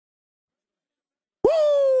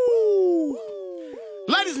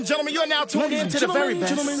and gentlemen, you're now tuned in to the very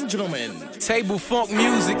best. Gentlemen. Tablefunk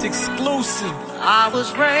Muzik exclusive. I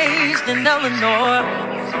was raised in Illinois,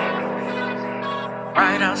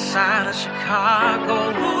 right outside of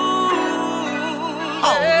Chicago.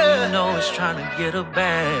 All you know is trying to get a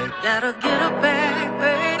bag. Gotta get a bag,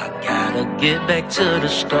 babe. I gotta get back to the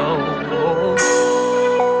store.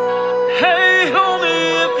 Hey,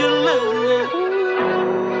 homie, if you're listening,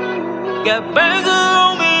 got banger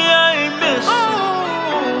on me, I ain't missing.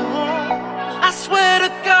 I swear to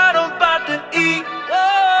God, I'm about to eat.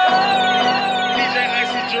 DJ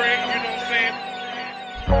Icy Drake, you know what I'm saying?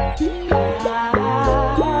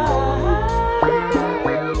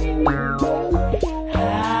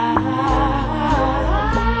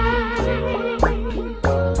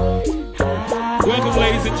 Welcome,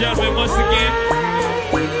 ladies and gentlemen, once again.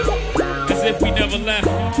 As if we never left.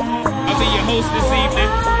 I'll be your host this evening.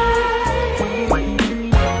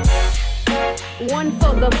 One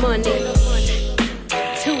for the money,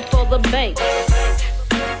 two for the bank,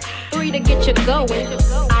 three to get you going.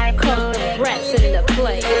 I call the rats in the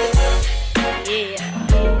place. Yeah.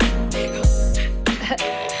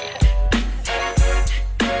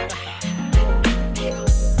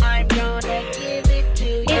 I'm gonna give it to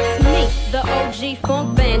you. It's me, the OG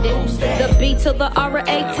Funk Bandit, the B to the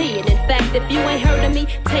R-A-T. And in fact, if you ain't heard of me,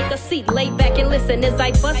 take a seat, lay back and listen as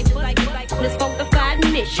I bust this funkified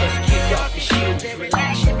mission.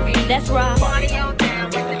 That's right.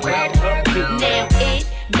 Now it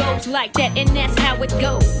goes like that, and that's how it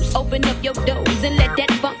goes. Open up your doors and let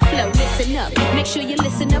that funk flow. Listen up, make sure you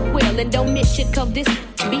listen up well and don't miss shit, cause this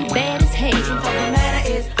be bad as hell. Truth of the matter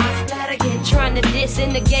is, I splatter get trying to diss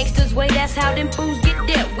in the gangsters' way. That's how them fools get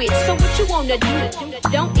dealt with. So what you wanna do?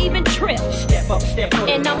 Don't even trip. Step up,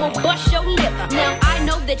 and I'ma bust your lip. Now I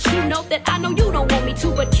know that you know that I know you don't want me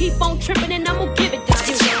to, but keep on tripping and I'ma give it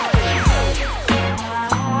to you.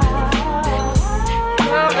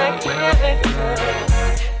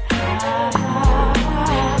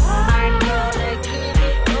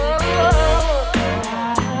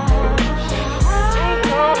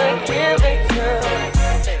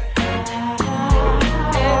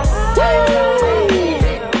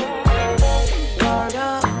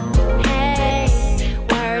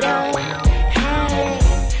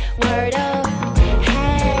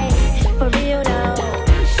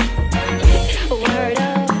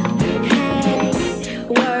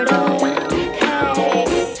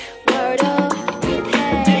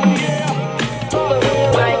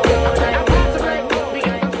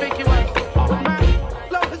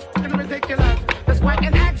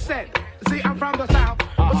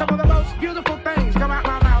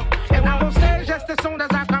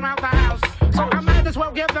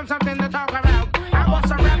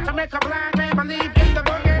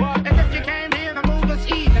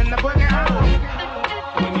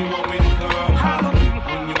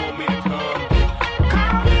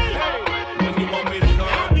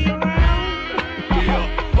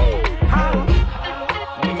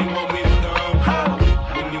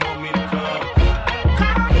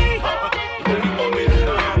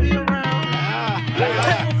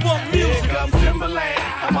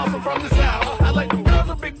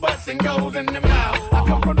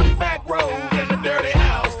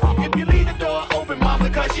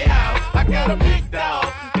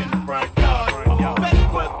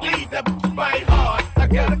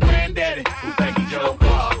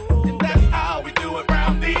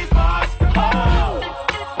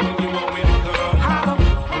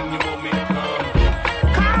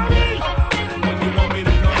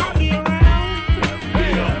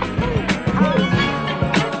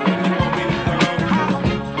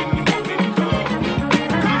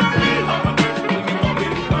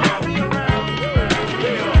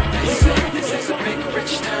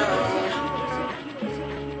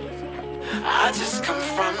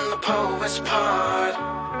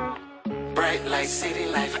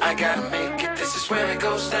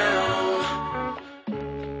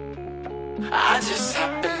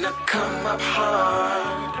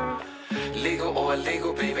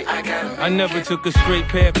 I never took a straight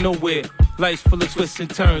path nowhere. Life's full of twists and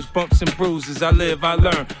turns, bumps and bruises. I live, I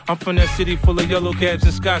learn. I'm from that city full of yellow cabs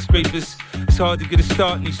and skyscrapers. It's hard to get a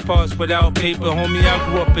start in these parts without paper. Homie, I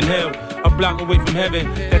grew up in hell, a block away from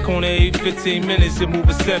heaven. That corner 15 minutes, it move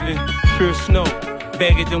a 7. Pure snow,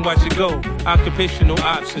 bag it, then watch it go. Occupational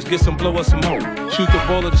options, get some blow or some hoe. Shoot the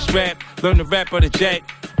ball of the strap, learn the rap or the jack.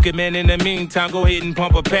 Good man, in the meantime, go ahead and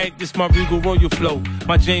pump a pack. This my Regal Royal flow,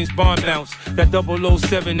 my James Bond bounce. That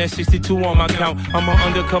 007, that 62 on my count. I'm an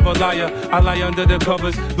undercover liar, I lie under the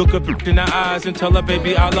covers. Look up in the eyes and tell her,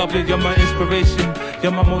 baby, I love you. You're my inspiration,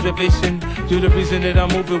 you're my motivation. You're the reason that I'm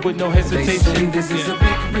moving with no hesitation. They say this is a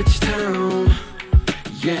big rich town.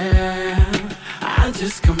 Yeah, I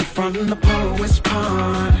just come from the poorest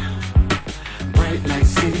part. Bright light,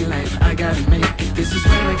 city life, I gotta make it. This is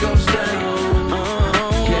where it goes down.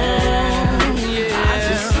 Yeah, I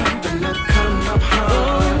just happen to come up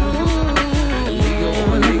hard. Illegal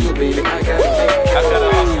or illegal, baby, I gotta make it. I gotta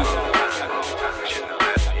hustle. Shouldn't have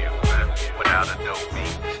left you without a dope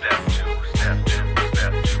beat. Step two, step two,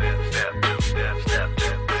 step two, step two, step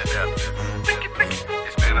two, step two.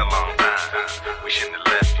 It's been a long time. We shouldn't have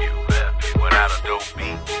left you without a dope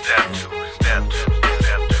beat. Step two, step two,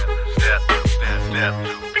 step two, step two, step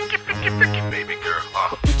two. Baby girl.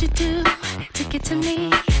 What would you do to get to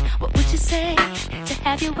me? What would you say to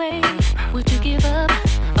have your way? Would you give up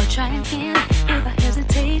or try again? If I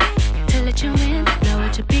hesitate to let you in, know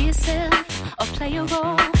would you be yourself or play a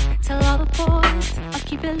role? Tell all the boys I'll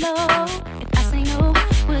keep it low. If I say no,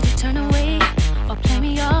 would you turn away or play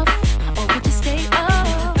me off? Or would you stay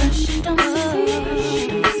up? If you don't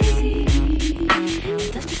succeed,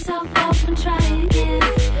 dust yourself off and try again.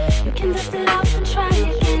 You can dust it off and try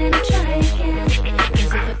again, try again.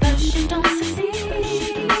 Cause if the version don't succeed,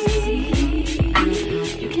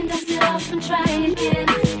 you can dust it off and try again.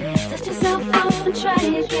 Dust yourself off and try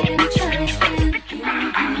again, try again.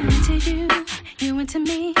 I'm into you into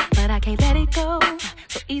me, but I can't let it go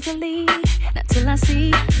so easily. Not till I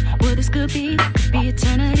see what this could be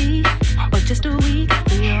eternity or just a week.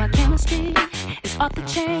 We know our chemistry is off the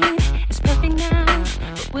chain. It's perfect now,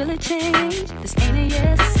 but will it change? This ain't a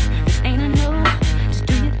yes, this ain't a no. Just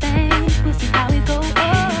do your thing, we'll see how it goes.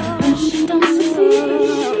 Oh, don't succeed.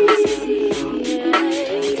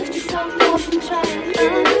 Dust yourself off and try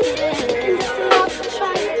again. Dust it off and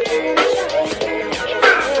try again, try again.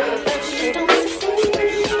 Don't succeed.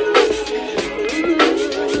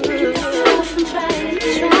 Dust it off and try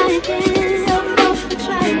again. Self off and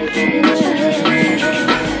try again, try again.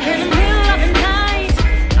 In the middle of the night,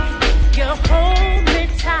 you hold me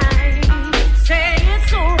tight. Say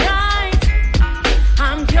it's alright,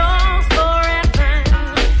 I'm yours forever.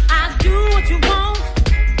 I do what you want.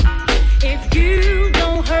 If you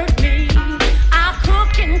don't hurt me, I'll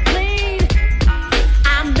cook and clean.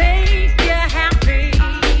 I make you happy.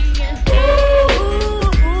 Ooh,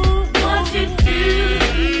 what you do to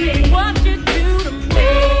me? What you do to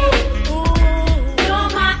me? You're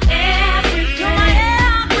my everything.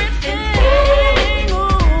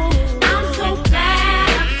 Ooh, I'm so glad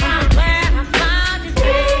I found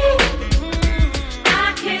you. I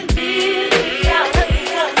can't live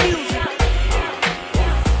without you.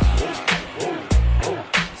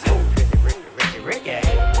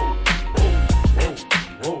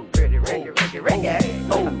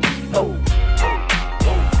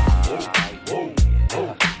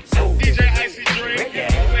 DJ Icy Drink.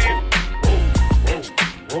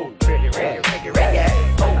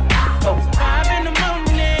 Five in the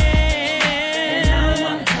morning,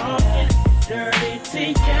 I'm talking dirty to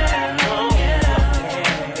you.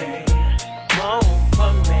 Won't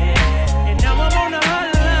for me. And now I'm on the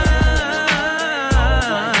hotline.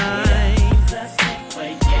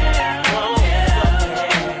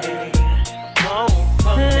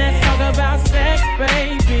 Let's talk about sex,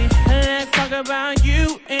 baby. Let's talk about you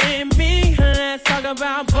and me. Let's talk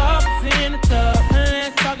about bubbles in the tub.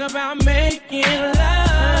 Let's talk about making love.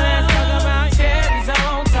 Let's talk about cherries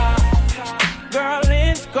on top. Girl,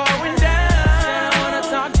 it's going down. I wanna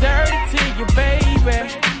talk dirty to you, baby.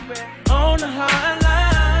 On the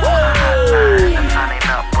hotline. Signing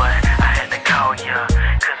up, but I had to call ya.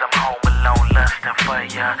 Cause I'm home alone, lusting for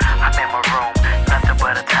ya. I'm in my room, nothing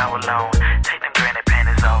but a towel on. Take them granny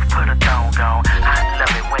panties off, put a thong on. I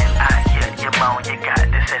love it when I hear you moan. You got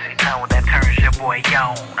this sexy tone that turns your boy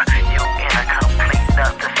on. You in a complete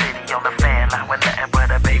nut, the city on the fan line with nothing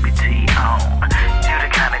but a baby T on. You the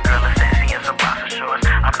kind of girl that's sexy in some boxer shorts.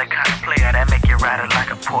 I'm the kind of player that make you ride it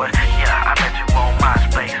like a Porsche. Yeah, I met you on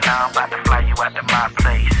MySpace. Now I'm about to fly you out to my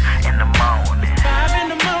place in the morning. 5 in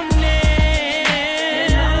the morning,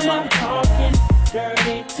 I'm talking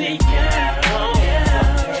dirty to you.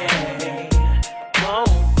 Won't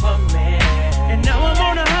for me. And now I'm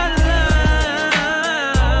on the hotline.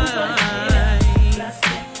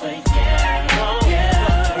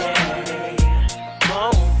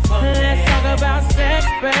 Let's talk about sex,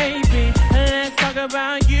 baby. Let's talk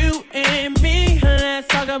about you and me. Let's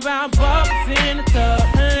talk about bubbles in the tub.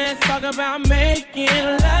 Let's talk about making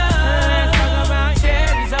love. Let's talk about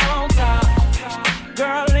cherries on top.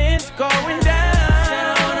 Girl, it's going down. Said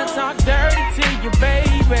I wanna talk dirty to you,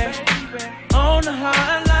 baby. On the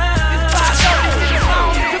hotline.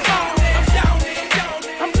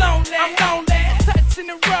 I'm lonely. Touching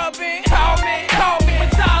and rubbing. Call me.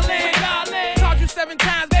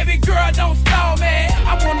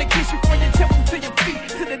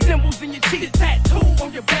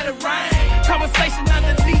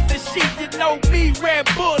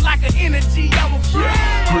 energy, I'm a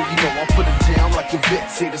friend. Girl, you know I put it down like a vet.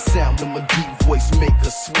 Say the sound of my deep voice make her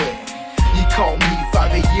sweat. You call me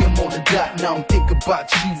 5 a.m. on the dot. Now I'm thinking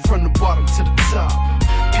about you from the bottom to the top.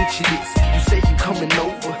 Picture this, you say you coming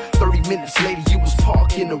over. 30 minutes later you was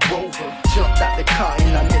parking a Rover. Jumped out the car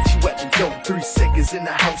and I met you at the door. 3 seconds in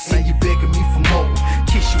the house, now you begging me for more.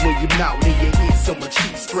 Kiss you in your mouth and your ears on my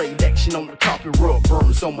cheeks. Straight action on the carpet, rub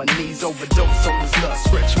burns on my knees. Overdose on this love,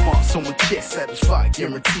 stretch marks on my chest. Satisfied,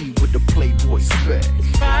 guaranteed with the Playboy spec.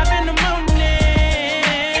 It's 5 in the morning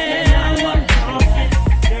and I want coffee,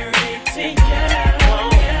 dirty tea, yeah.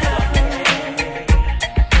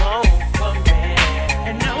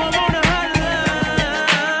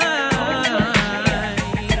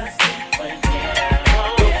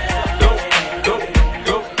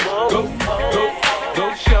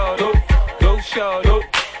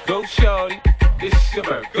 Go shorty, it's your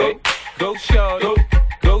birthday. Go shorty,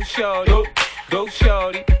 go shorty, go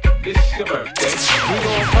shorty, it's your birthday. We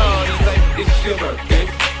gon' party like it's your birthday.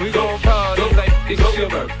 We gon' party like it's your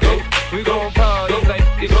birthday. We gon' party like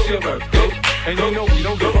it's your birthday. And you know we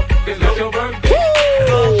don't give up, it's your birthday.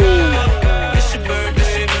 Go girl, it's your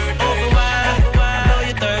birthday. Over wide, I know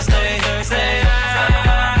you're thirsty. Say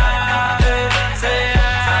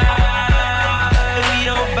we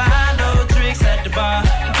don't buy no drinks at the bar.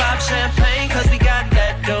 Champagne, cause we got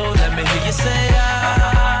that dough. Let me hear you say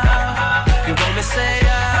ah. You want me say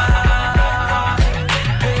ah.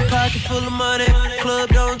 Pocket full of money, club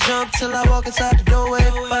don't jump till I walk inside the doorway.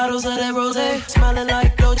 Bottles of that rosé, smiling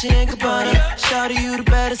like Dolce & Gabbana. Shout you the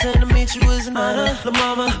baddest and to meet you is an honor. La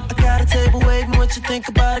mama, I got a table waiting, what you think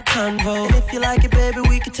about a convo? And if you like it, baby,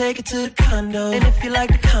 we can take it to the condo. And if you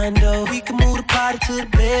like the condo, we can move the party to the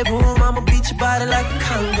bedroom. I'ma beat your body like the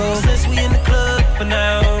Congo. Since we in the club for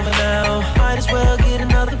now, might as well get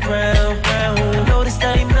another round. Notice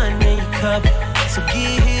there ain't nothing in your cup, so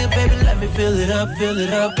get here, baby, let me fill it up.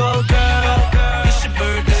 Go girl, it's your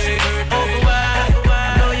birthday. Over wide,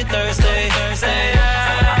 I know you're thirsty. Say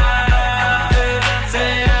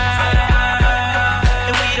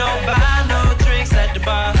and we don't buy no drinks at the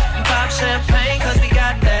bar. Pop champagne, cause we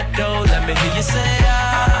got that dough. Let me hear you say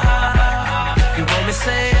ah. You want me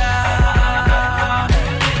say ah.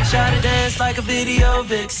 Try to dance like a video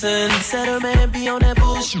vixen. Said her man be on that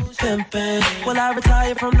bullshit pimpin'. Will I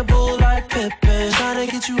retire from the bull like Pippin? Tryna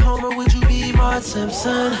get you home or would you be Mark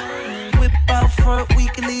Simpson? Whip out front, we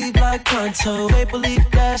can leave like pronto. Maple Leaf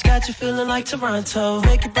Dash got you feeling like Toronto.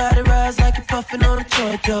 Make your body rise like you're puffin' on a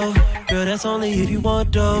joint though. Girl, that's only if you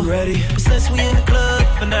want though. You ready? But since we in the club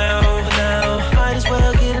for now, might as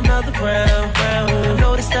well get another round.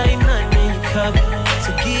 Notice there ain't nothing in your cup,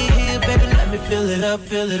 so get here, baby, let me fill it up.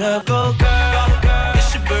 Go girl,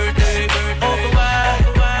 it's your birthday. Over wide,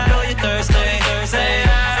 I know you're thirsty. Say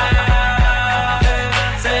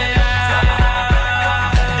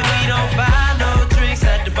and we don't buy no drinks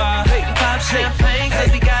at the bar. Pop champagne,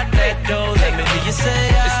 cause we got that dough. Let me hear you say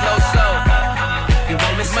It's no soul. You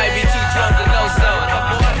want me say Might be too drunk to know so.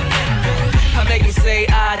 I make him say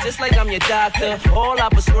ah, just like I'm your doctor. All I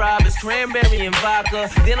prescribe is cranberry and vodka.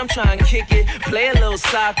 Then I'm trying to kick it, play a little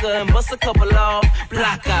soccer, and bust a couple off.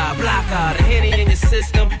 Block out, the Henny in your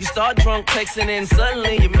system. You start drunk texting and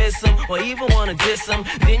suddenly you miss him, or even wanna diss him.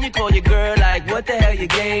 Then you call your girl like, what the hell you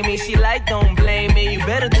gave me? She like, don't blame me, you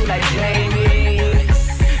better do like Jamie.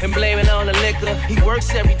 And blame it on the liquor, he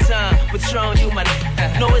works every time. Patron, you my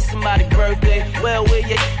know it's somebody's birthday. Well, where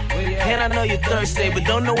you? And I know you're thirsty, but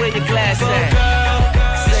don't know where your glass at.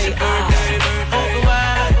 Say ah, over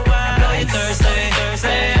wide, I know you're thirsty.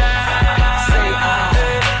 Say ah, say ah,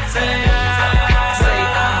 say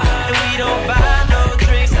ah. And we don't buy no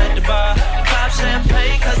drinks at the bar. Pop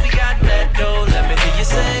champagne, cause we got that dough. Let me hear you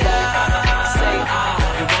say ah, say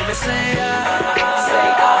ah. You want me say ah, say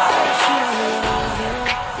ah.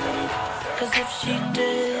 Cause if she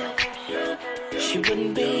did, she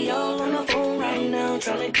wouldn't be all on the phone right now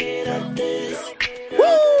trying to get at this.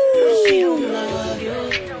 Woo! She don't love you.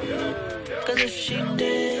 Cause if she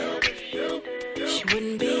did, she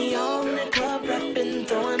wouldn't be all in the club rapping,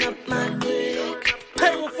 throwing up my clique.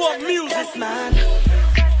 Tablefunk music. That's mine.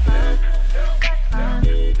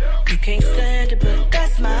 You can't stand it, but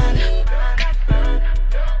that's mine.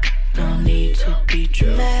 No need to be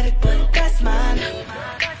dramatic, but that's mine.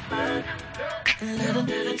 Let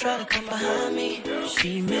her try to come behind me.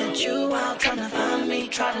 She met you out trying to find me.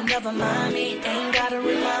 Try to never mind me. Ain't gotta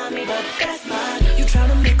remind me, but that's mine. You try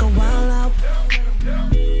to make a wild out.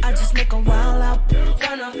 I just make a wild out.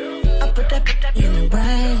 I put that in the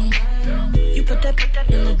rain. You put that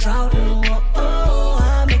in the drought. Oh,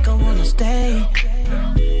 I make her wanna stay.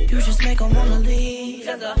 You just make her wanna leave.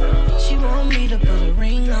 She want me to put a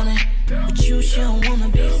ring on it.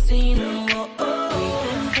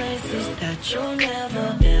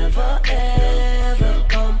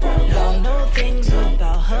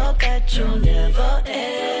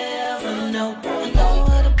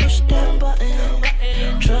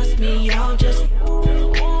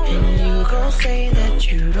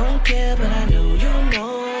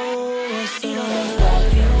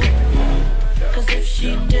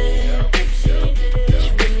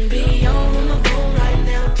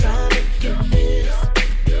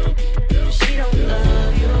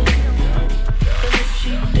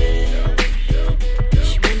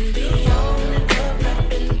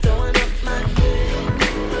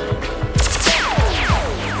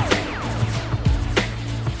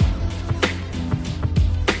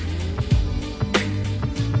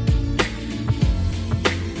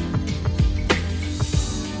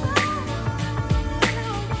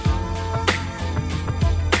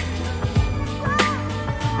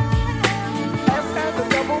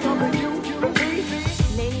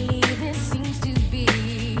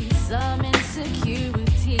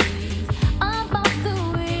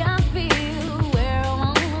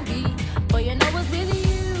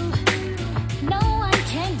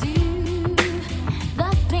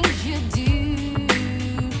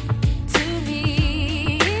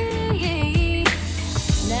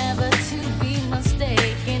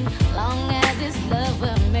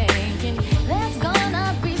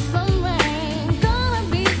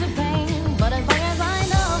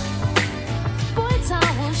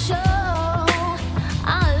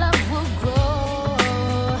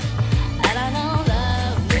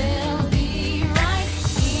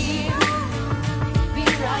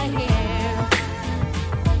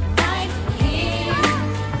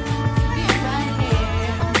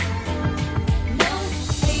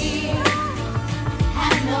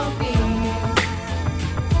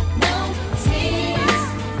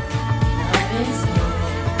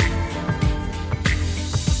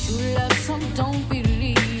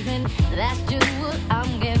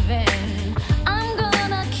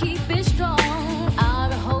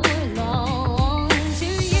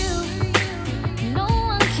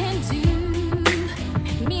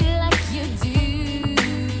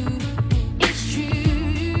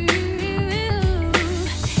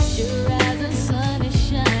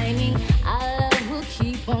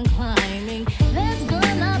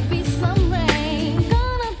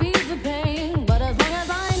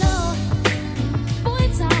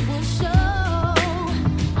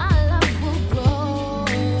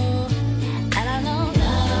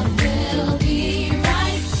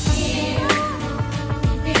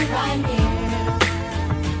 right here.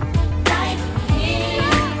 Right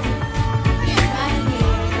here. Get right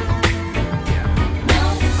here. No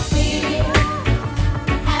fear.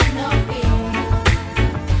 Have no fear.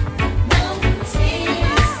 No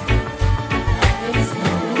tears.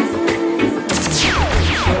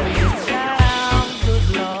 Down, good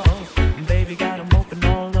Lord. Baby got 'em open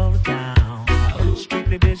all over town.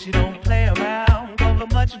 Strictly bitch, you don't play around. Cover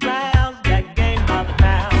much ground, that game by the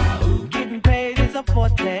pound. Getting paid is a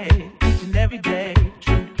forte, each and every day.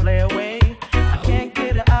 True play away. I can't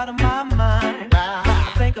get her out of my mind. I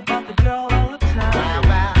think about the girl all the time.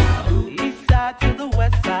 The east side to the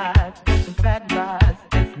west side, with some fat rides,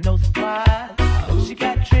 it's no surprise. She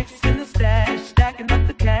got tricks in the stash, stacking up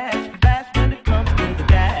the cash, fast when it comes to the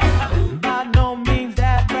gas. By no means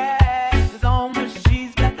average, as long as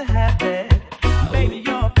she's got the habit. Baby,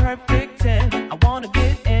 you're a perfect 10. I wanna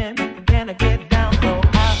get in, can I get down so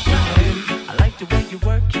I can? I like the way you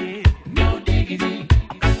work it, no diggity.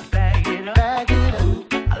 I got to bag it up, bag it up.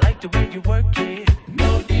 I like the way you work it, no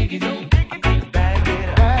diggity. I got to bag it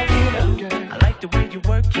up, bag it up. I like the way you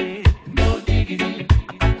work it, no diggity.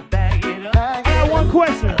 I got to bag it up, bag it up. One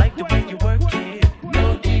question. I like the way you work it, no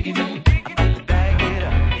diggity. I got to bag it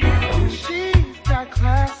up. She's got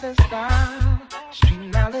class and style, street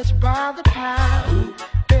knowledge by the pound.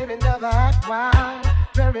 Baby never act wild,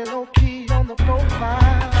 very low key on the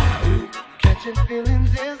profile. Catching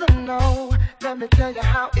feelings is a no, let me tell you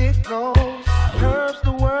how it goes. Curves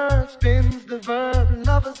the word, spins the verb,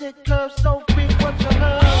 lovers hit curves so quick, what you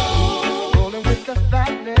heard? Rolling with the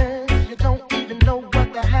fatness, you don't even know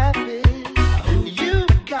what the half is. You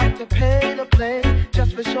got to pay to play,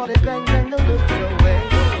 just for shorty bang bang to look your way.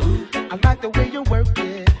 I like the way you work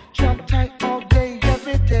it, trump tight all day,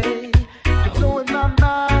 every day. You're blowing my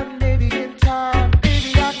mind, maybe in time,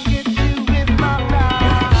 baby I can get you in my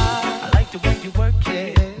ride. I like the way you work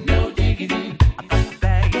it, no diggity. I got to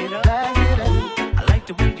bag it up, Bag it up. I like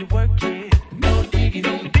the way you work it, no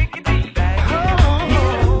diggity. Bag it up.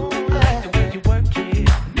 I like the way you work it,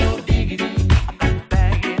 no diggity. I got to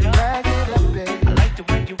bag it up, Bag it up, baby. I like the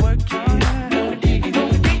way you work it, no diggity.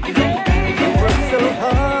 You work so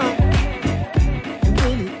hard, you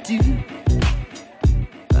really do.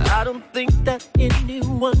 I don't think that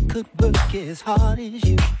anyone could work as hard as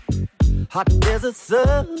you. Hot as a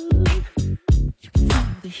sun, you can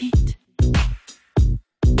feel the heat.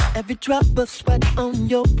 Every drop of sweat on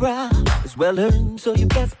your brow is well earned, so you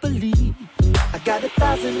best believe I got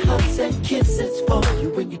 1,000 hugs and kisses for you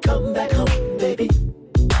when you come back home, baby.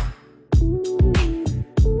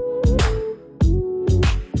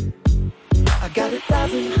 I got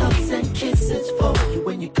 1,000 hugs and kisses for you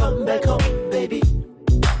when you come back home, baby.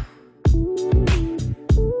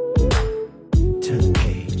 Turn the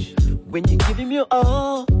page. When you give him your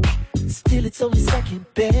all, still it's only second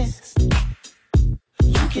best.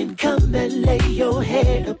 You can come and lay your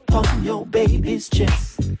head upon your baby's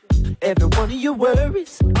chest. Every one of your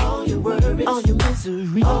worries, all your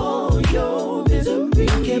misery,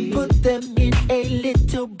 you can put them in a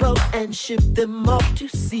little boat and ship them off to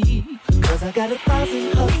sea. 'Cause I got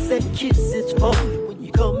 1,000 hugs and kisses for you when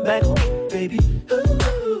you come back home, baby.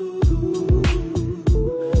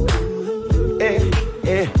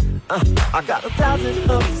 I got 1,000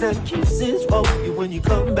 hugs and kisses for you when you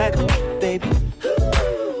come back home, baby.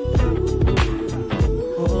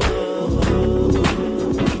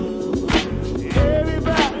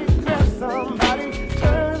 Everybody grab somebody,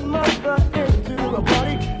 turn mother into a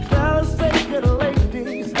party. Fellas, take it,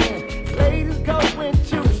 ladies, and ladies go and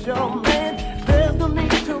choose your man. There's no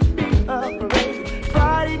need to be afraid.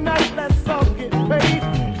 Friday night, let's all get paid.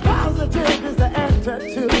 Positive is the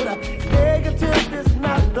attitude, negative is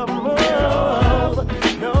not the move.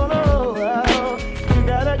 No, you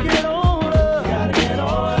gotta get on up.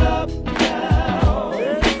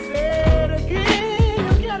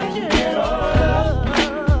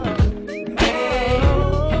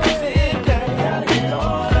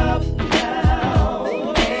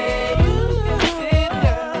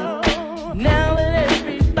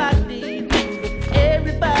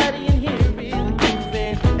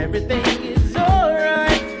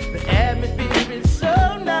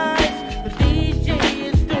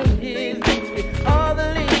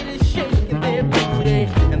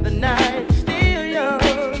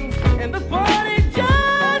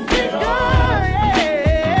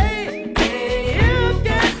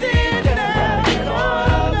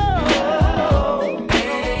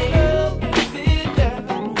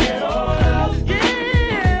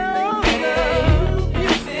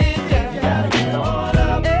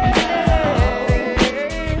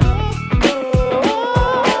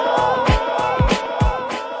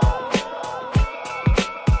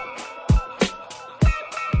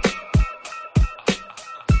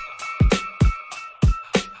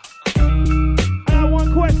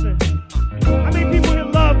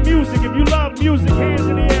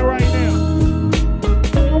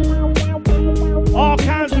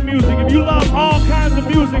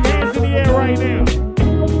 music, hands in the air right now.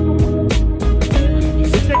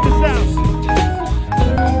 Check this out.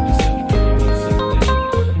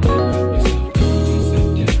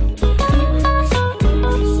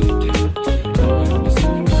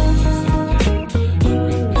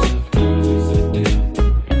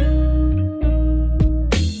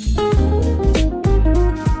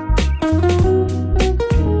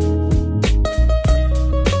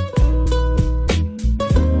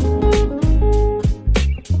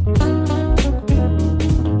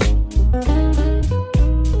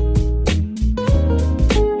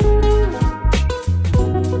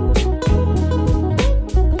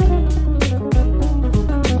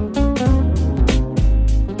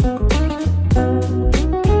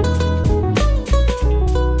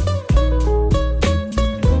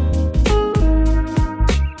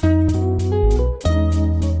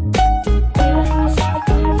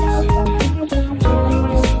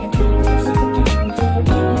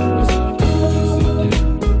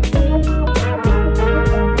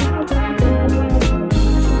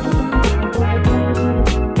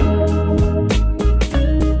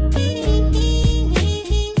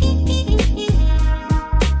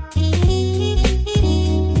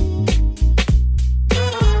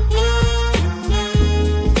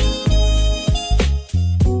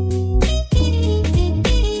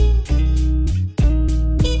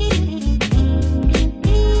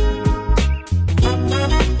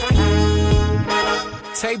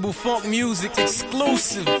 Tablefunk music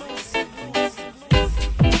exclusive.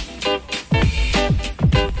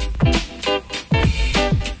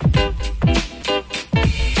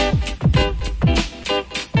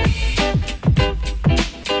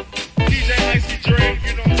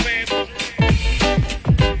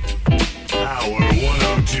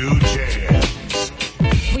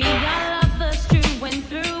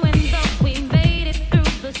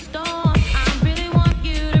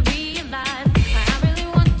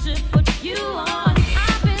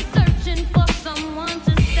 I've been searching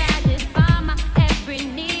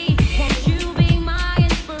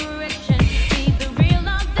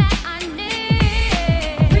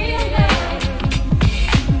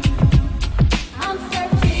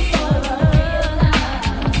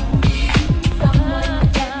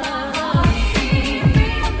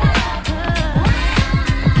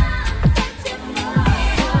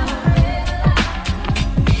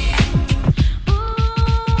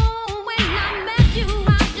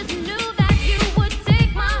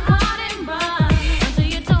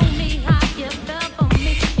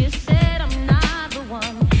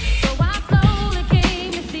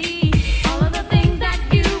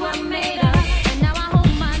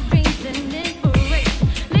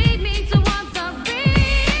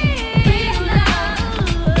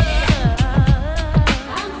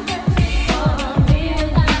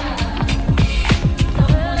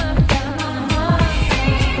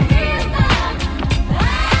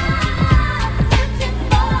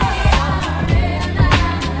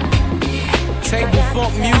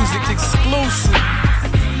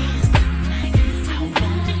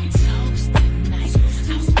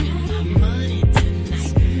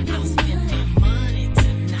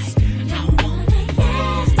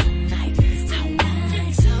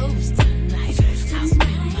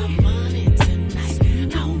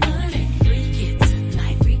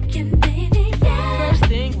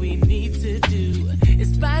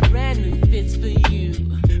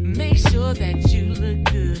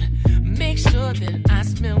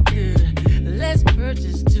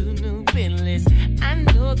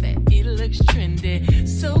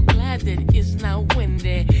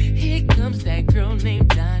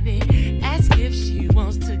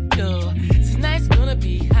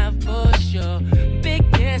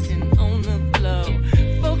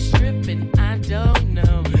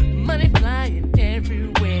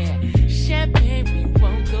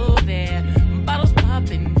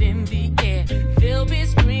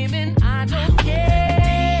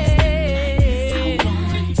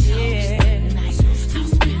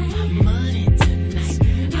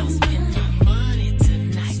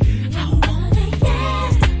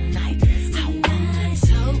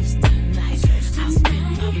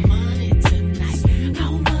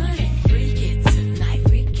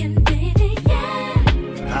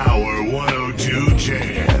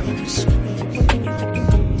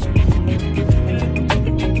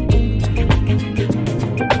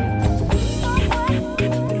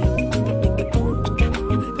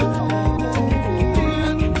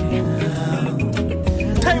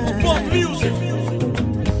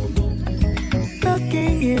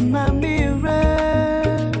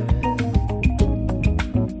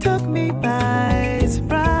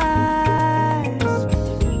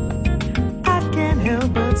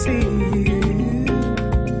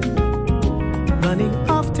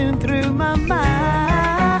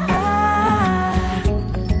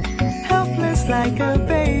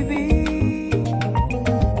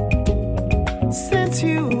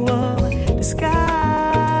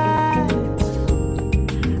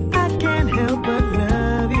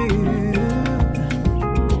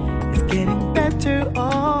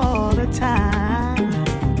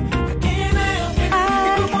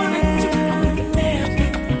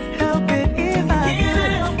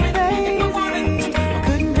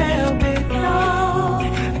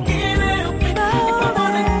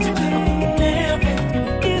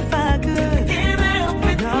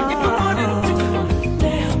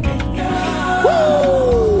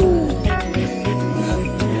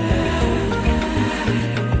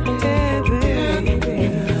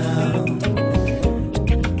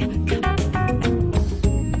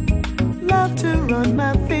love to run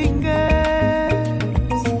my fingers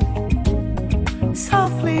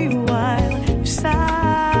softly while you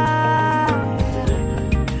sigh.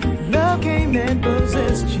 Love came and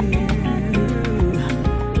possessed you,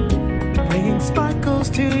 bringing sparkles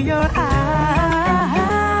to your eye,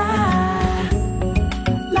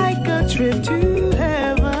 like a trip to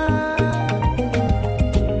heaven.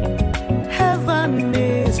 Heaven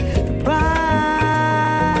is the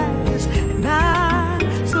prize, and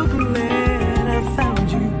I'm so glad I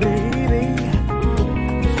found you, baby.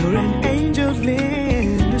 You're an angel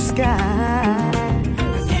in the sky.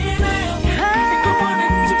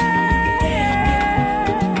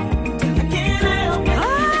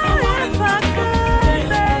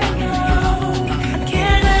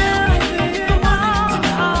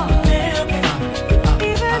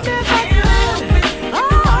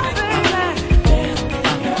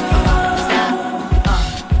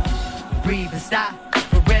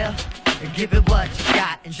 Give it what you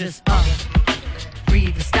got and just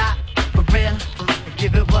breathe and stop for real.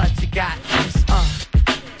 Give it what you got and just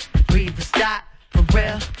breathe and stop for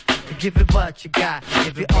real. Give it what you got.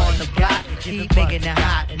 If you're on the block, you keep making it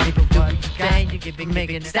hot, and if you do what you can, you keep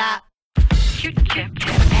making it stop.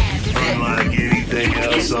 Unlike anything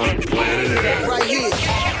else on planet Earth, right here.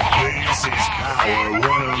 This is Power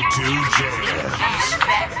 102 Jams.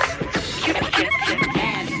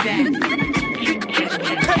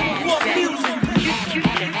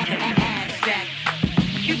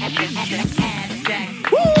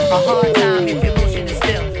 A hard time if your motion is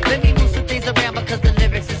still. Let me move some things around because the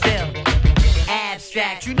lyrics is ill.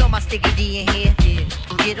 Abstract, you know my sticky D in here.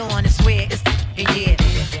 Get on and swear it's yeah.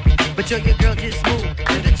 But yo, your girl just moved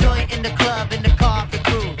to the joint in the club in the car for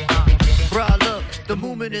crew. Bruh, look, the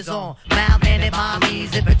movement is on. Mild man and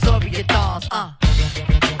mommies and Victoria dolls. I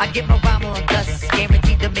get my rhyme on dust,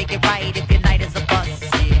 guaranteed to make it right if your night is a bust.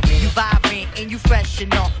 You vibrant and you fresh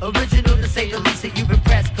and all. Original to say the least, and you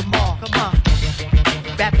impressed. Come on, come on.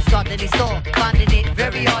 Rappers thought that they stole, finding it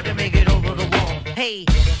very hard to make it over the wall. Hey,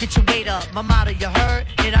 get your weight up, my motto you heard,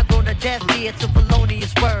 and I go to death ear to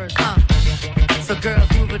felonious words, So girls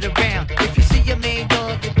move it around. If you see your main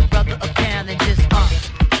dog, give your brother a pound and just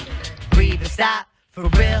breathe and stop for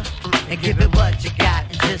real, and give it what you got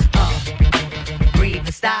and just breathe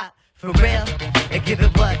and stop for real, and give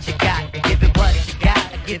it what you got, and give it what you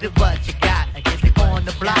got, and give it what you got, and give it on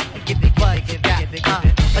the block, and give it what you got.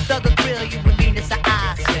 A thug'll grill you with meanness of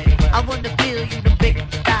eyes. I wanna feel you the big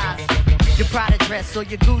thighs. Your Prada dress or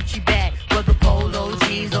your Gucci bag, whether polo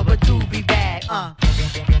jeans or a doobie bag.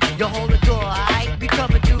 You hold the door, alright? We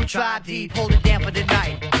coming through, tribe deep, hold it down for the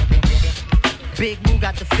night. Big Moo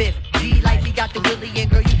got the fifth, D-Life, he got the Willie, and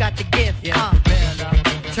girl, you got the gift.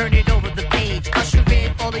 Turn it over the page, usher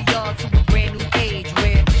in all of y'all to a brand new age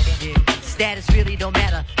where status really don't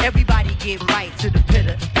matter. Everybody get right to the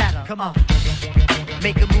pitter and patter. Come on.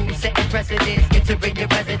 Make a move, setting precedence, entering your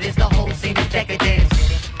residence, the whole scene is decadence.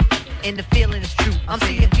 And the feeling is true. I'm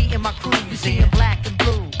seeing me and my crew, you seeing black and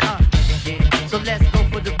blue. So let's go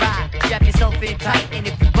for the ride. Strap yourself in tight, and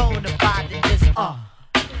if you're bona fide, then just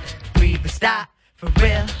breathe and stop for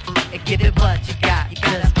real, and give it what you got. You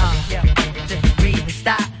gotta just breathe and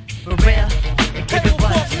stop for real, and give it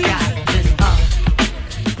what you got. Just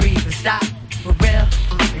breathe and stop for real,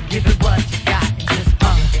 and give it what you got. And just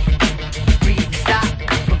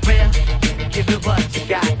give it what you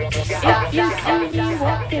got. If you see me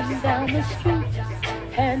walking down the street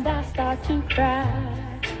and I start to cry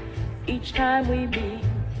each time we meet,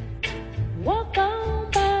 walk on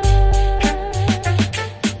by.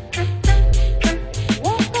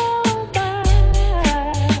 Walk on by.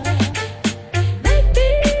 Make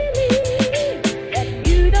believe that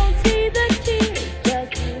you don't see the tears.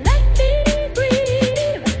 Just let me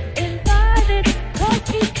breathe in private. 'Cause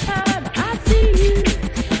each time I see you,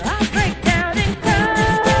 I break down and cry.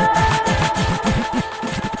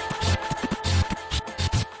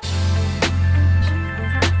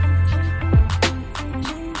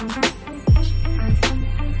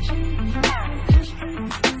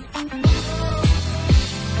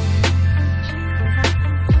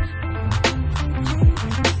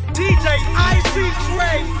 DJ Icy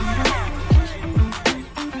Dre.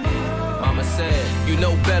 Mama said, you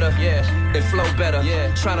know better, yeah, and flow better,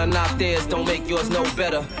 yeah. Tryna knock theirs, don't make yours no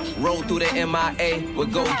better. Roll through the MIA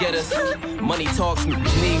with go-getters. Money talks,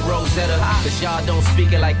 need Rosetta. Cause y'all don't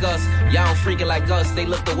speak it like us. Y'all don't freak it like us. They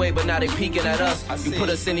looked away, but now they peeking at us. You put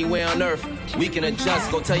us anywhere on earth, we can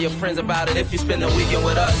adjust. Go tell your friends about it if you spend the weekend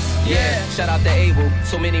with us. Yeah, shout out to Abel.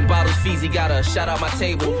 So many bottles, Feezy got a shout out my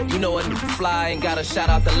table. You know a fly ain't got a shout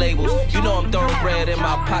out the labels. You know I'm thoroughbred and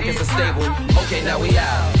my pockets are stable. Okay, now we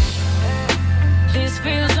out. This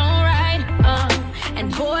feels alright.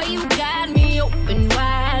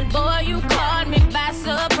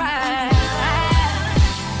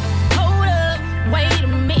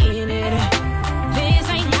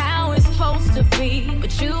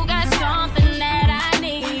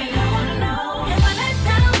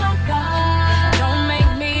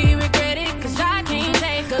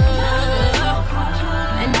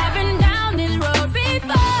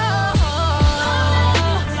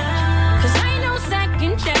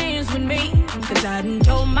 Cause I done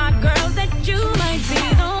told my girl that you might be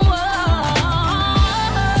the one.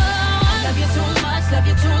 Love you too much, love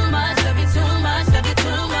you too much, love you too much, love you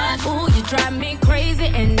too much. Ooh, you drive me crazy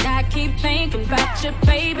and I keep thinking about you,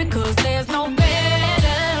 baby, cause there's no better.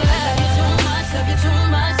 Love you too much, love you too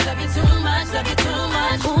much, love you too much, love you too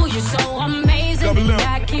much. Ooh, you're so amazing and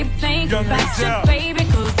I keep thinking about you, baby,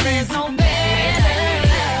 cause there's no better.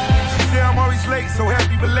 She say I'm always late, so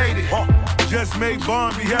happy belated. Just made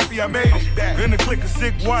Bond, be happy I made it. In the click of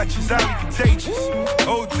sick watch, it's highly contagious.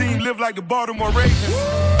 Old team live like the Baltimore Ravens.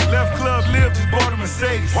 Left club live, just bought a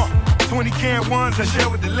Mercedes. 20 can ones I share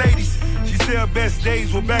with the ladies. She said her best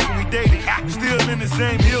days were back when we dated. Still in the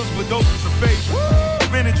same hills, but those are some favorites.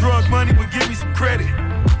 Spending drug money, but give me some credit.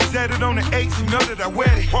 Said it on the 8th, you know that I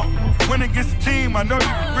wet it. Went against the team, I know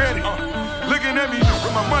you regret it. Looking at me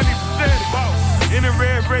with my money pathetic. In the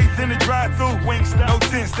red wraith, in the drive-thru. No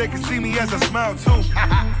tents, they can see me as I smile too.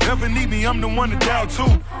 Never need me, I'm the one to dial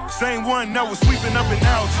too. Same one that was sweeping up and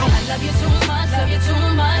out too. I love you too much, love you too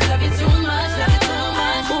much, love you too much, love you too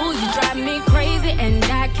much. Ooh, you drive me crazy and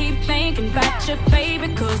I keep thinking about you,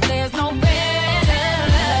 baby, cause there's no better.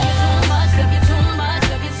 Love you too much, love you too much,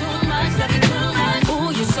 love you too much, love you too much.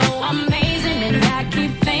 Ooh, you're so amazing and I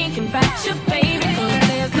keep thinking about you, baby, cause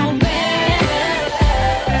there's no better.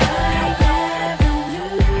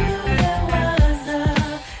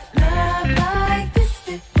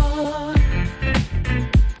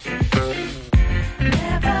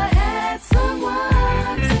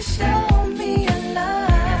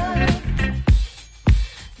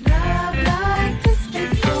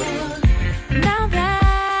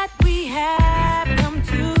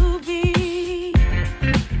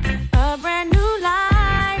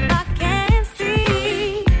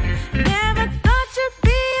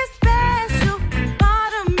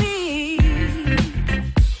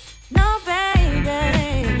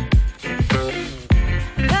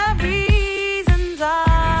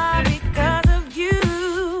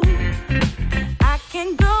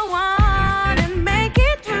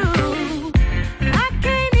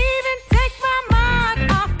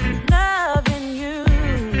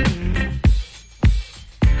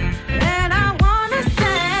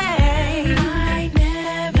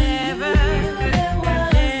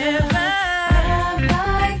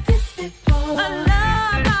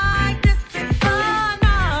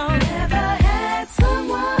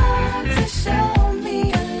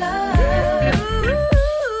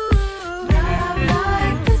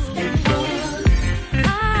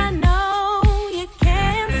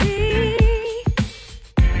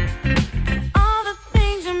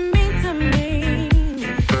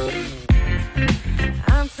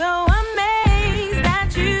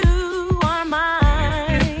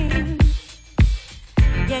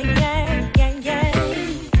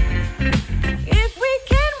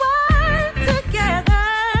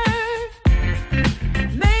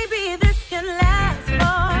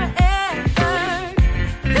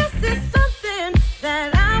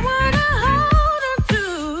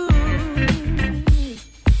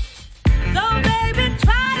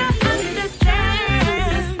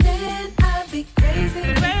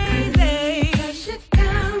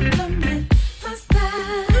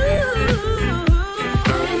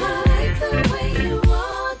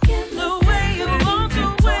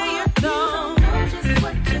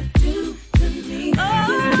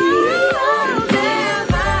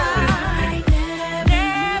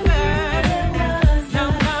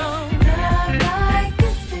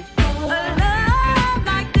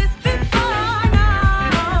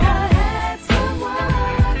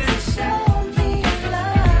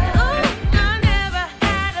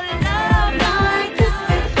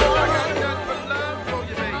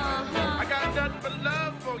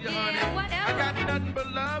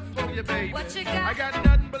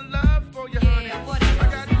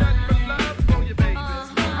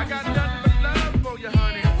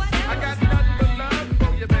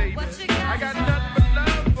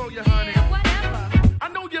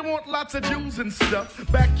 And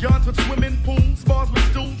stuff, backyards with swimming pools, bars with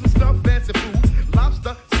stools and stuff, fancy foods,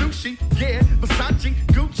 lobster, sushi, yeah, Versace,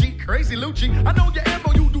 Gucci, crazy Lucci. I know your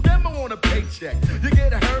ammo, you do demo on a paycheck. You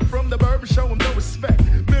get a herb from the bourbon, show him no respect.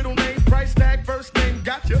 Middle name, price tag, first name,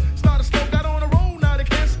 gotcha. Start a slow, got on a roll, now they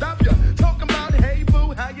can't stop ya. Talking about, hey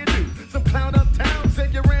boo, how you do? Some clown uptown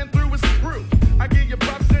said you ran through his crew. I give you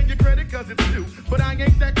props and your credit cause it's due. But I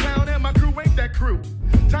ain't that clown and my crew ain't that crew.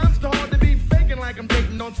 Time's too hard to be faking like I'm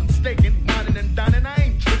dating on some staking. And dining, I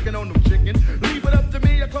ain't tricking on no chicken. Leave it up to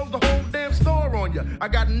me, I close the whole damn store on you. I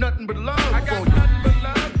got nothing but love for you. I got nothing but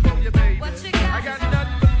love for you, baby. What you got? I got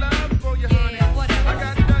nothing but love for you, honey. Yeah, whatever. I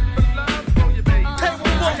got nothing but love for you, baby.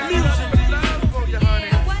 Tablefunk music. I got nothing but love for you, honey.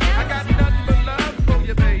 I got nothing but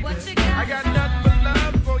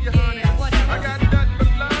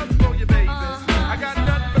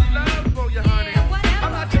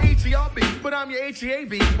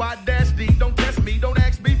Y-D. Don't test me, don't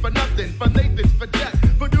ask me for nothing. For Nathan's, for Jack,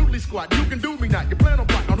 for Doodly Squad. You can do me not. You plan on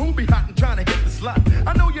plotting on who be hot and trying to hit the slot.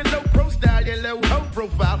 I know you're low pro style, you're low ho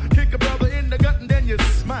profile. Kick a brother in the gut and then you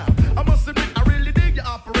smile. I must admit, I really dig your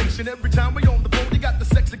operation. Every time we on the phone, you got the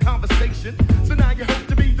sexy conversation. So now you hope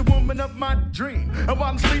to be the woman of my dream. And while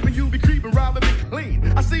I'm sleeping, you be creeping, robbing me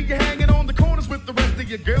clean. I see you hanging on the corners with the rest of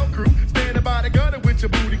your girl crew. Standing by the gutter with your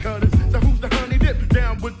booty cutters. So who's the honey dip?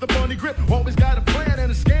 Down with the funny grip. Always got a plan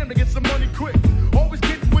and a scam to get some money quick. Always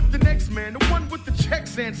getting with the next man, the one with the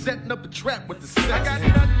checks and setting up the trap with the sex. I got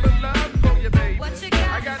nothing but love for you, baby. What you got?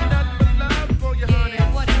 I got nothing but love for you, honey.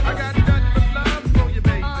 I got nothing but love for you,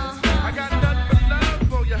 baby. I got nothing but love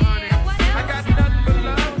for you, honey. I got nothing but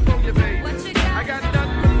love for you, baby. I got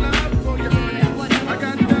nothing but love for you, honey. I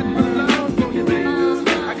got nothing but love for you, baby.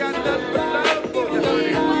 I got nothing but love for you, honey.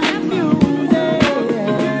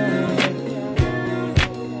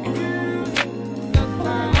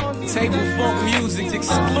 Tablefunk music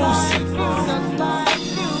exclusive.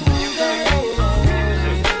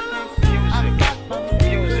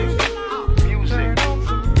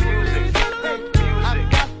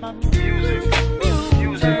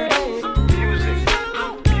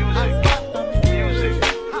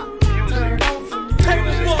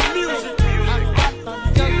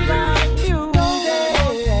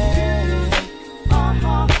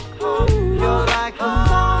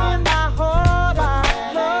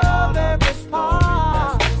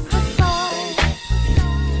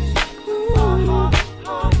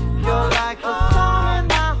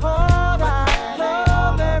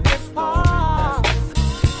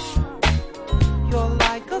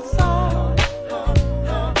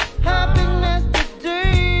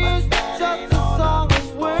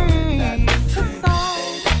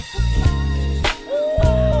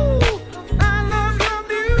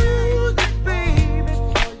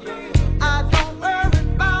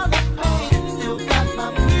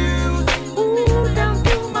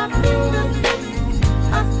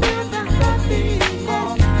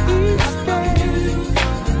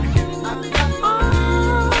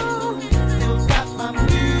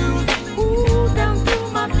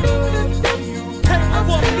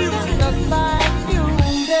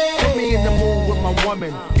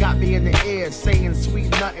 Got me in the air saying sweet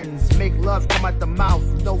nothings. Make love come out the mouth,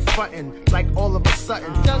 no frontin'. Like all of a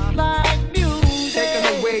sudden, just like music.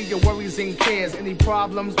 Taking away your worries and cares. Any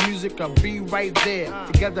problems, music will be right there.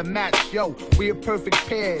 Together match, yo, we a perfect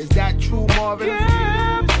pair. Is that true, Marvin?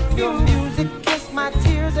 Yeah, your music kissed my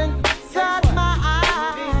tears inside my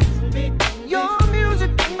eyes. Your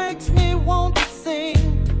music makes me want to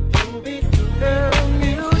sing. Girl,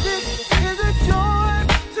 music is a joy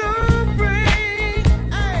to bring.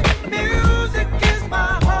 Hey, music is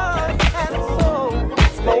my heart and soul.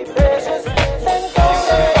 It's more precious than gold.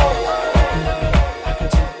 I can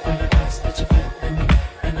tell by your eyes that you feel me,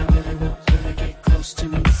 and I really want you to get close to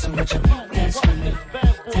me. So would you dance with me?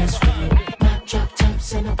 Dance with me. My drop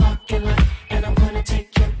tops in the parking lot, and I'm gonna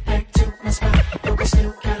take you back to my spot. But we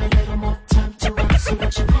still got a little more time to rock. So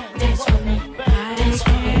would you dance with me? Dance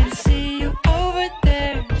with me. I can see you over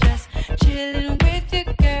there, just chilling with your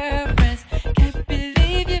girlfriends. Can't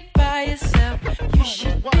believe you're by yourself. You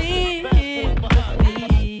should be here with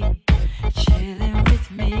me, chilling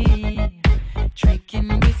with me, drinking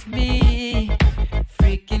with me,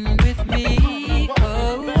 freaking with me.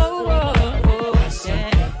 Oh, oh, oh, oh,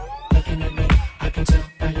 yeah.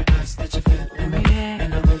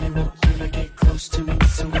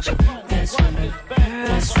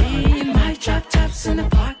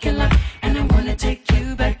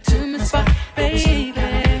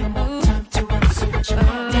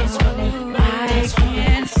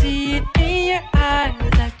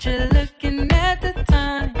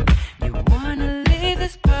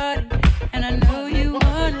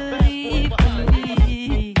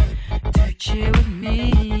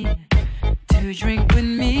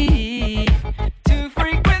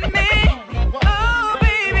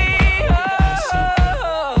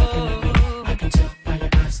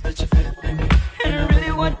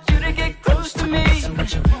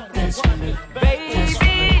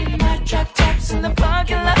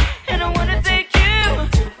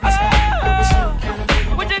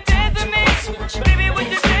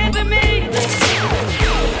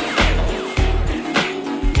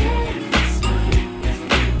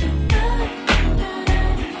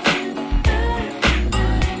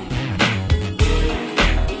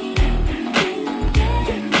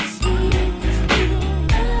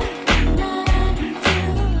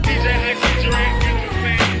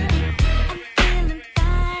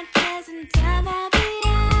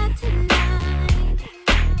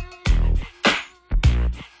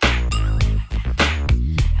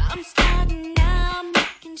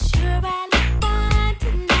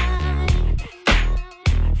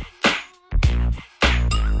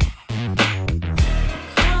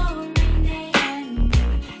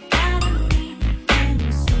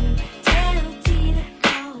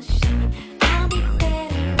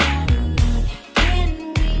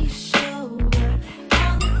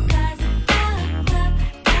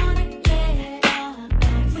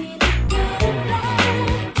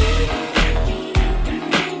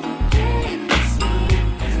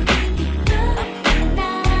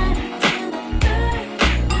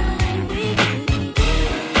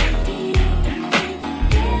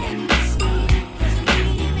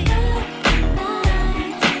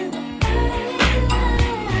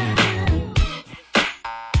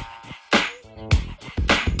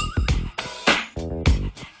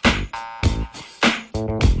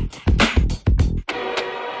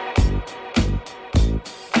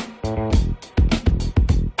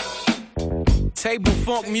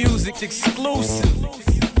 Tablefunk Muzik exclusive.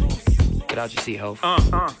 Get out your seat, ho.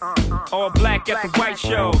 All black at the white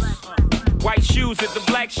shows. White shoes at the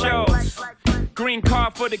black shows. Green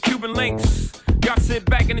car for the Cuban links. Y'all sit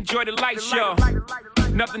back and enjoy the light show.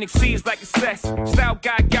 Nothing exceeds like excess. Style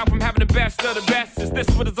guy gal from having the best of the best. Is this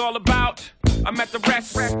what it's all about? I'm at the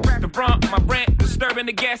rest. The brunt, my rent, disturbing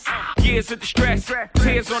the guests. Years of distress,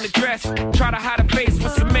 tears on the dress. Try to hide a face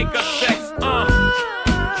with some makeup sex.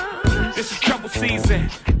 This is trouble season.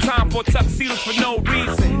 Time for tuxedos for no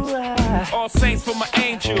reason. All saints for my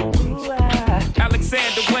angel.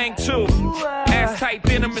 Alexander Wang too. Ass tight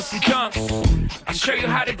denim and some dunks. I'll show you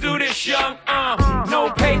how to do this, young.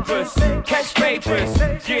 No papers, catch papers,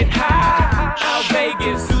 get high. Out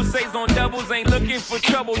Vegas, Sousa's on doubles, ain't looking for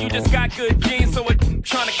trouble. You just got good genes, so I'm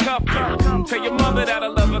trying to cuff you. Tell your mother that I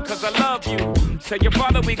love her, cause I love you. Tell your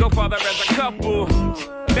father we go father as a couple.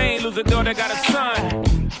 They ain't lose a daughter, got a son.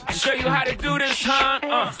 I'll show you how to do this, huh?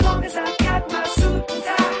 As long as I got my suit and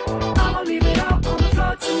tie, I'ma leave it all on the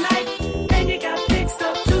floor tonight. Then you got fixed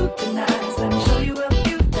up to the nines. Let me show you a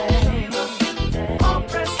few things. All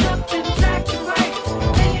pressed up and jacked right.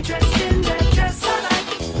 Then you're dressed in that dress I like.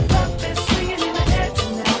 Love is swinging in the air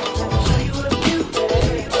tonight. Let me show you a few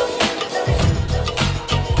things.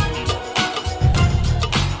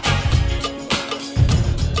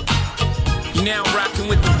 You now rocking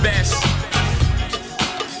with the best.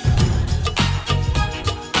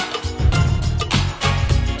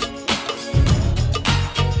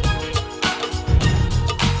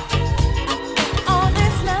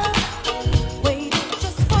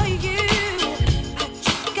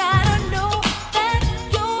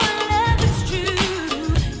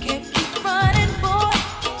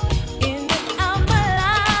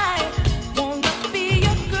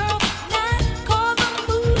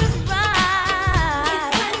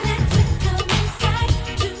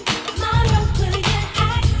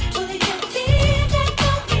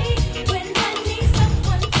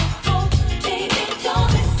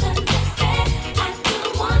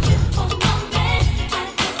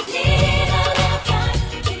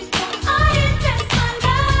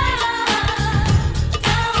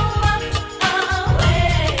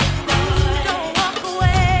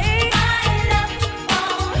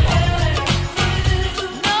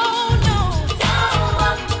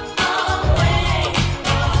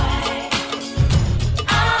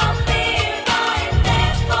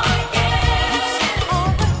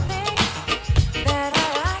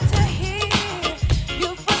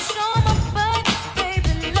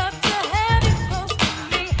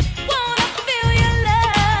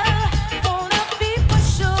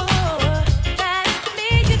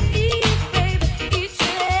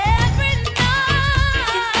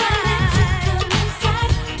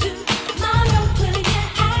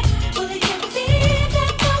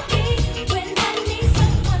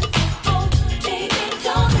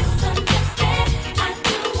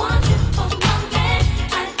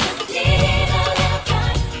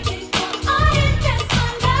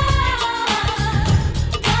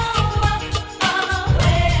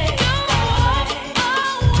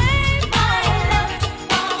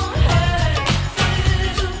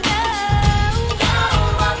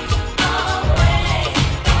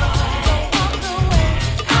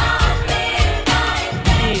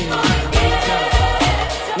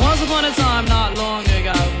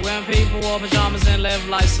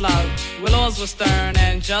 Was stern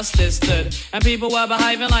and justice stood, and people were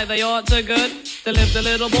behaving like they ought to good. There lived a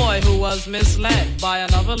little boy who was misled by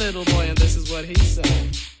another little boy, and this is what he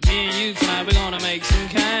said. Me and you tonight, we're gonna make some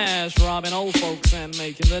cash, robbing old folks and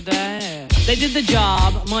making the dash. They did the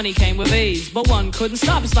job, money came with ease, but one couldn't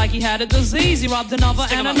stop, it's like he had a disease. He robbed another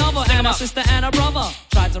and another, and a sister and a brother.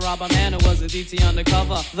 Tried to rob a man who was a DT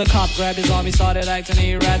undercover. The cop grabbed his arm, he started acting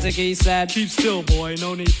erratic. He said, "Keep still, boy,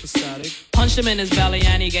 no need for static." Punched him in his belly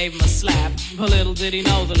and he gave him a slap. But little did he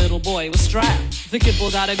know the little boy was strapped. The kid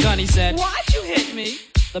pulled out a gun, he said, "Why'd you hit me?"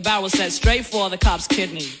 The barrel set straight for the cop's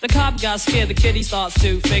kidney. The cop got scared, the kid he starts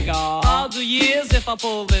to figure, I'll do years if I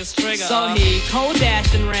pull this trigger. So he cold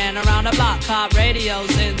dashed and ran around the block. Cop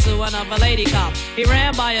radios into another lady cop. He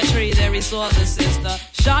ran by a tree, there he saw the sister.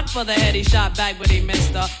 Shot for the head, he shot back but he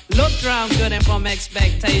missed her. Looked around good and from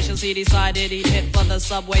expectations he decided he'd hit for the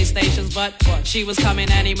subway stations. But she was coming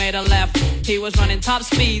and he made a left. He was running top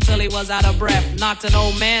speed till he was out of breath. Knocked an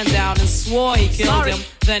old man down and swore he killed him.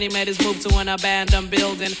 Then he made his move to an abandoned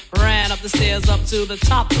building. Ran up the stairs up to the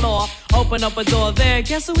top floor. Opened up a door there,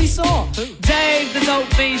 guess who he saw? Dave, the dope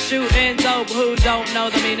fiend shooting dope. Who don't know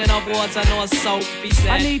the meaning of water nor soap? He said,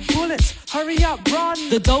 I need bullets, hurry up, run.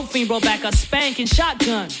 The dope fiend brought back a spanking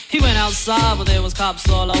shotgun. He went outside, but there was cops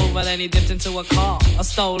all over. Then he dipped into a car, a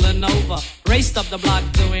stolen Nova. Raced up the block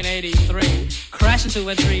doing 83. Crashed into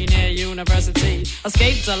a tree near University.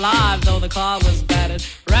 Escaped alive, though the car was battered.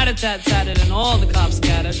 Rat-a-tat-tatted and all the cops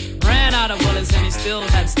scattered. Ran out of bullets and he still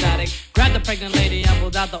had static. Grabbed the pregnant lady and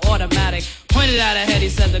pulled out the automatic. Pointed at her head, he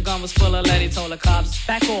said the gun was full of lead. He told the cops,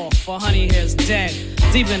 back off, for honey here's dead.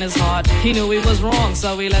 Deep in his heart, he knew he was wrong,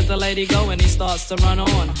 so he let the lady go and he starts to run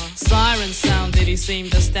on. Sirens sounded, he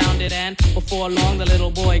seemed astounded, and before long the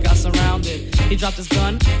little boy got surrounded. He dropped his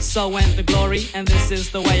gun, so went the glory, and this is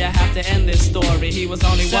the way I have to end this story. He was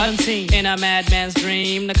only 17 in a madman's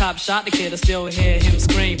dream. The cop shot the kid, I still hear him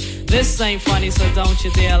scream. This ain't funny, so don't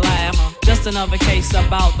you dare laugh. Just another case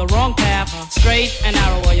about the wrong path. Straight and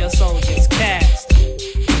narrow or your soul gets cast.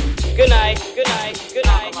 Good night, good night, good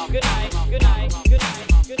night, good night, good night, good night,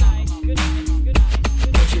 good night, good night, good night.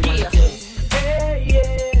 What you wanna do? Hey,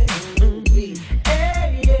 yeah.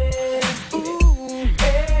 Hey, yeah. Ooh.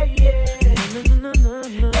 Hey, yeah. No, no, no,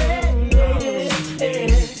 no. Hey, yeah. Hey,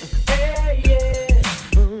 yeah.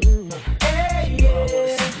 Hey, yeah.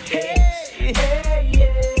 Hey, yeah.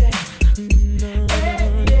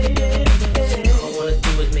 All I wanna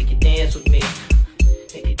do is make you dance with me.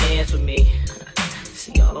 Make you dance with me.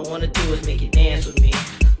 See, all I wanna do is make you dance with me.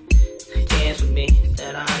 Dance with me, is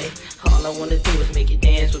that alright? All I wanna do is make you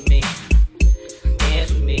dance with me.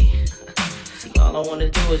 Dance with me. See, all I wanna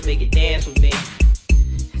do is make you dance with me.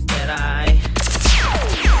 Is that alright?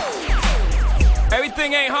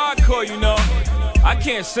 Everything ain't hardcore, you know. I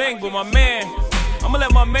can't sing, but my man, I'ma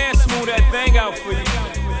let my man smooth that thing out for you.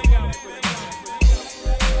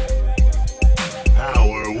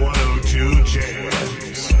 Power 102 Jams.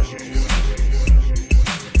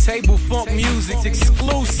 Tablefunk Music's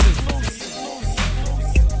exclusive.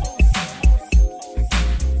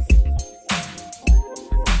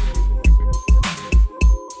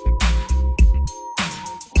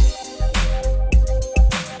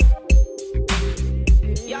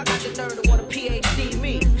 Y'all got the nerve to want a PhD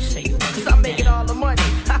me. Cause I'm making all the money.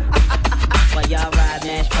 While y'all ride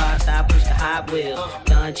matchbox, I push the Hot Wheels.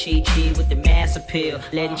 Done cheat with the mass appeal.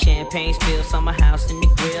 Letting champagne spill, summer house in the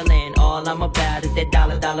grill. And all I'm about is that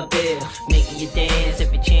dollar bill. Making you dance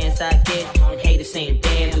every chance I get. And haters saying,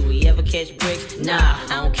 damn, do we ever catch bricks? Nah,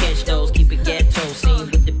 I don't catch those. Keep it ghetto. Seen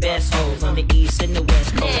with the best hoes on the east and the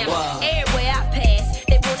west coast. Now, everywhere I pass,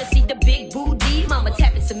 they wanna see the big booty. Mama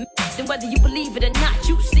tapping some mix, and whether you believe it or not,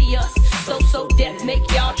 you see us. So deaf, make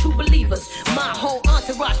y'all true believers. My whole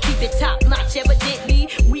entourage keep it top notch. Evidently,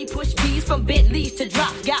 we push B's from Bentleys to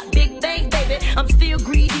drops. Got big things, baby. I'm still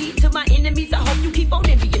greedy. To my enemies, I hope you keep on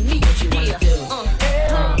envying me. What you wanna do?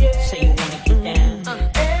 Say you wanna get down.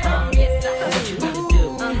 Yes, What you wanna do?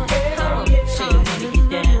 Say you wanna get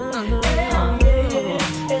down.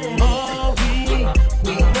 All we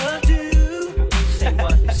wanna do. Say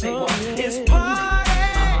what? Say what? Is party.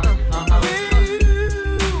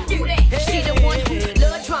 she the one who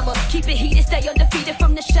love drama. Keep it heated, stay undefeated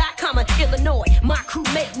from the shot comma. Illinois, my crew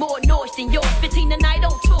make more noise than yours. 15 a night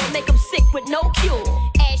on tour, make them sick with no cure.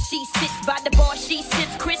 As she sits by the bar, she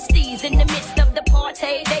sips Christie's. In the midst of the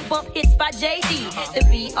party, they bump hits by JD. The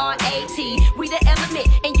B-R-A-T, we the element,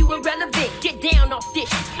 and you irrelevant. Get down off this.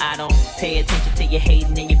 I don't pay attention to your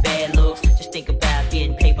hating and your bad looks. Just think about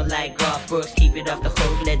getting paper like Garth Brooks. Keep it off the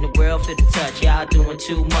hook, letting the world feel the touch. Y'all doing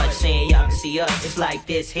too much, saying y'all can see us. It's like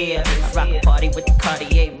this here. I rock a party with the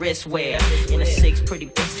Cartier wristwear. In a 6 pretty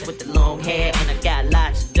bitches with the long hair. And I got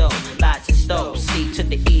lots of dough, lots of stove. C to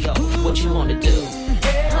the E-O, what you wanna do?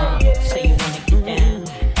 Say you wanna get down.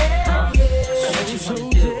 What you wanna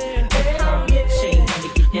do? Say you wanna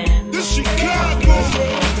get down. This Chicago.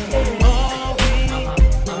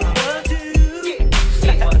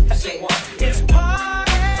 Say what? It's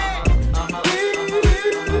party.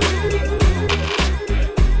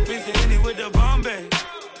 Busy in it with the Bombay.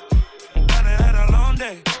 I done had a long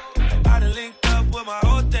day. I done linked up with my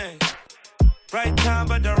whole thing. Right time,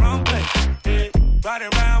 but the wrong place. Yeah. Ride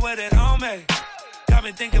around with it on me. Got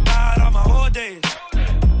me thinking about all my whole days.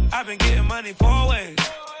 I've been getting money 4 ways.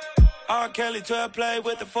 R. Kelly 12 play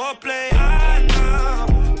with the 4-play. I know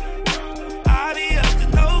I be up to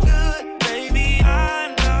no good, baby.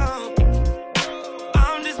 I know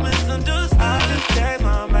I'm just misunderstood. I just gave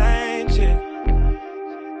my main chick.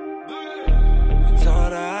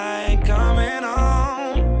 Told her I ain't coming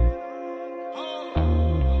home.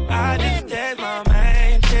 I just gave my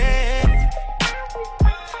main chick.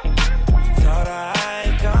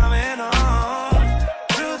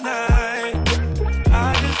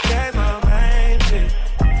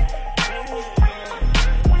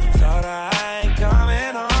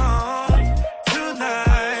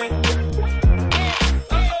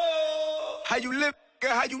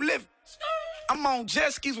 on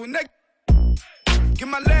jet skis with niggas. Get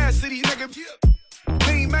my last city, nigga.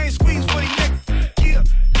 Lean main squeeze for these niggas. Yeah.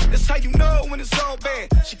 That's how you know when it's all bad.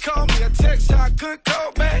 She called me a text, I couldn't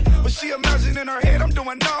call back. But she imagine in her head I'm doing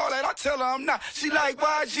all that. I tell her I'm not. She like,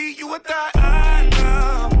 YG, you a thot? I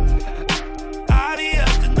know. I be up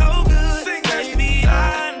to no good. Sing baby,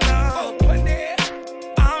 I know.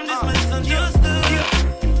 I'm just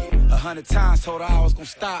misunderstood. 100 times told her I was gonna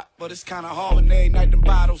stop. But it's kinda hard when every night them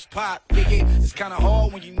bottles pop. Yeah, it's kinda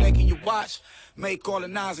hard when you naked your watch. Make all the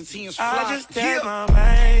 9s and 10s fly. I just did my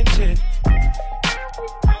main shit.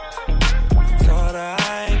 Told her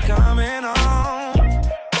I ain't coming home.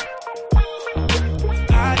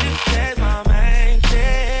 I just did my main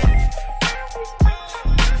shit.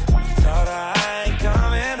 Told her I ain't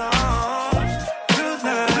coming home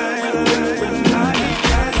tonight.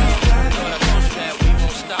 I thought I told you that we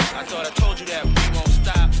won't stop. I thought I told you that we won't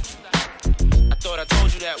stop. I thought I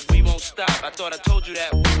told you that we won't stop. I thought I told you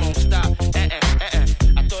that we won't stop.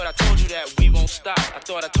 I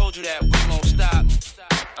thought I told you that we won't stop.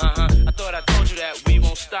 I thought I told you that we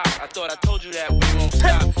won't stop. I thought I told you that we won't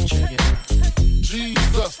stop.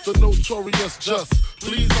 Jesus, the notorious just.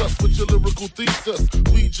 Please us with your lyrical thesis.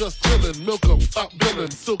 We just chillin', milk 'em, top billin',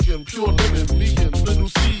 silkin', pure linen, me and little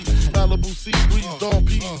C, Malibu sea breeze, dawn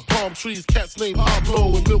peas, palm trees, cats named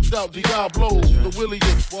Pablo, and milked out Diablo. The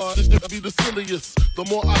williest, this nigga be the silliest. The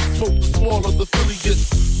more I smoke, the smaller the Philly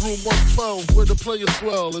gets. Room 112, where the players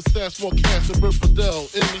dwell, and stash more cash than Bert Fidel.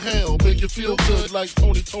 Inhale, make you feel good like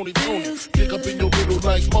Tony. Kick up in your middle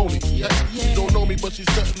like Moni. Yeah. She don't know me, but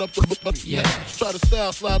she's setting up the Try to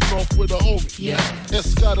style sliding off with a homie.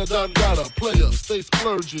 Escada Dangada, player, stay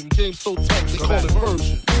splurging. Game so tight, they call it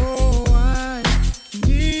version. Oh, I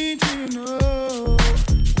need to know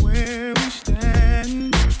where we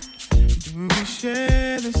stand. Do we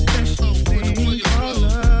share the special thing called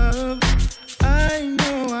love? I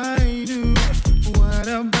know I do. What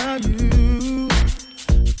about you?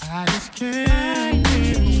 I just can't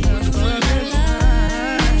get enough of this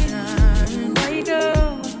time. Where you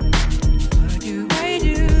go? What do I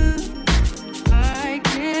do? I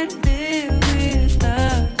can't live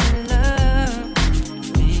without your love.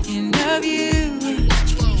 Thinking of you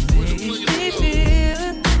makes me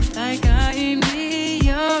feel like I am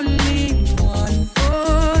the only one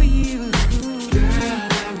for you. Girl,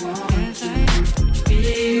 I want to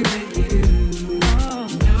be with you.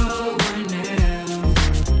 No one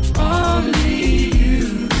else, only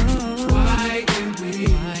you. Why can't we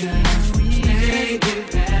just make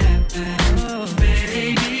it happen,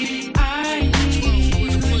 baby? I need you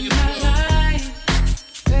in my life.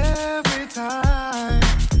 Every time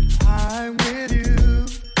I'm with you,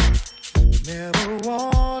 never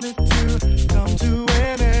wanted to come to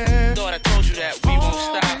an end. Thought I told you that we won't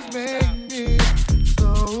stop. Always make me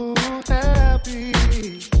so happy.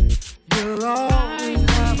 You'll always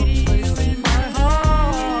have a place in my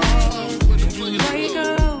heart. Where you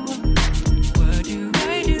go? What do I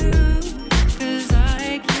do? 'Cause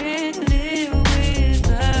I can't live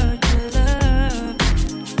without your love.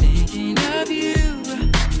 Thinking of you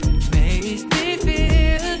makes me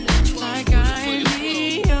feel like I'm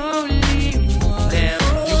the only one. Damn,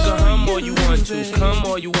 you can hum all you want to, come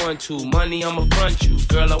all you want to. Money, I'ma front you.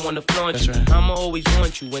 Girl, I wanna flaunt you. I'ma always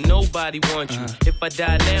want you when nobody wants you. If I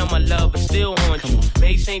die now, my love will still haunt you.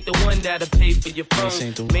 Mace ain't the one that'll pay for your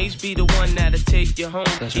phone. Mace be the one that'll take you home.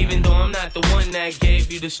 Even though I'm not the one that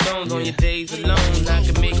gave you the stones on your days alone, I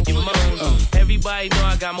can make you moan. Everybody know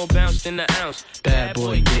I got more bounce than the ounce. Bad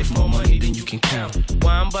boy, get more money than you can count.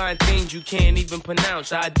 Why I'm buying things you can't even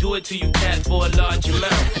pronounce. I do it to you, cat, for a large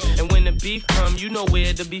amount. And when the beef come, you know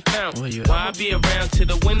where to be found. Why I be around till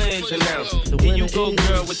the winner is announced. Here you go,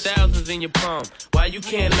 girl, with thousands in your palm. Why you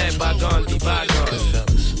can't let bygones be bygones?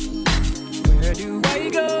 Where do I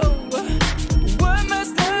go? What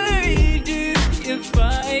must I do if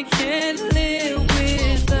I can't live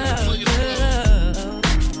without love?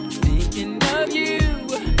 Thinking of you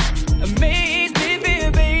makes me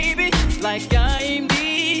feel, baby, like I'm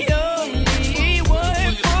the only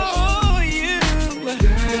one for you.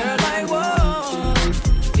 Girl, I want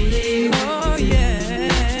you. Oh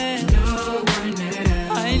yeah. No one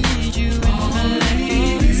else. I need you in my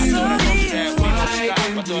life. So I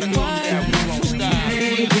thought I told you that we won't stop.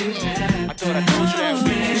 I thought I told you that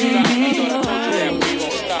we won't stop. I thought I told you that we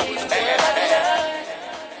won't stop.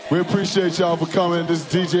 We appreciate y'all for coming. This is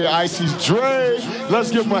DJ Icy's Dre.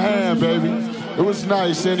 Let's give him a hand, baby. It was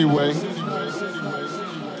nice anyway.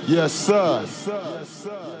 Yes, sir.